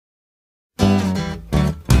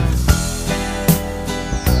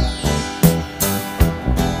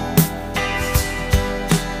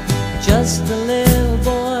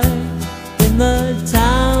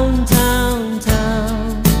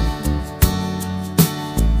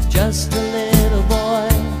just a little boy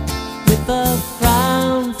with a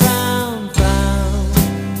frown, frown, frown.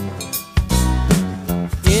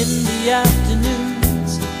 In the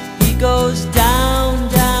afternoons he goes down,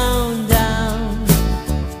 down, down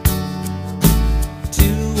to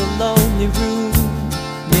a lonely room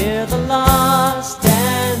near the lost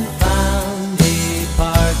and found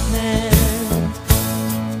department.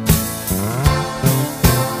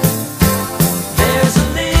 There's a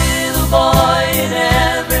little boy in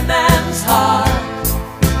every man's heart,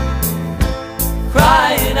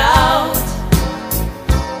 crying out,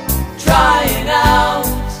 trying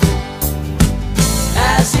out,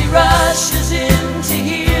 as he rushes in to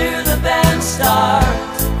hear the band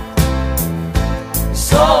start.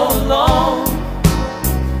 So alone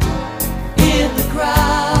in the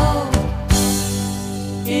crowd,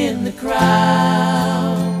 in the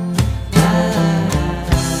crowd.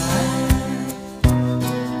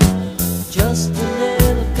 Just a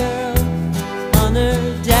little girl on her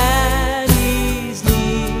daddy's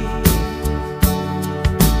knee.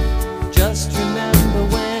 Just remember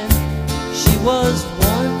when she was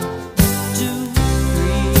 1, 2,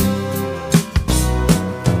 3.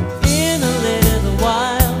 In a little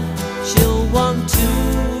while she'll want to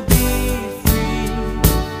be free,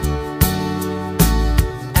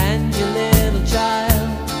 and your little child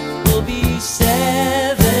will be 17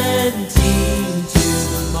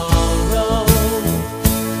 tomorrow.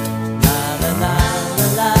 La la la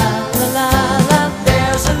la la la la.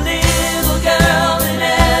 There's a little girl in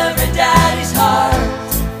every daddy's heart,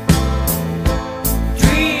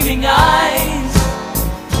 dreaming eyes,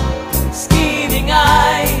 scheming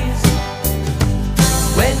eyes.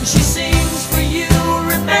 When she sings for you,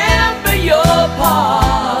 remember your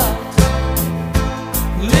part.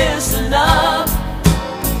 Listen up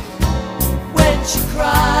when she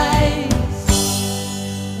cries,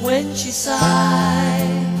 when she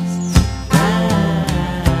sighs.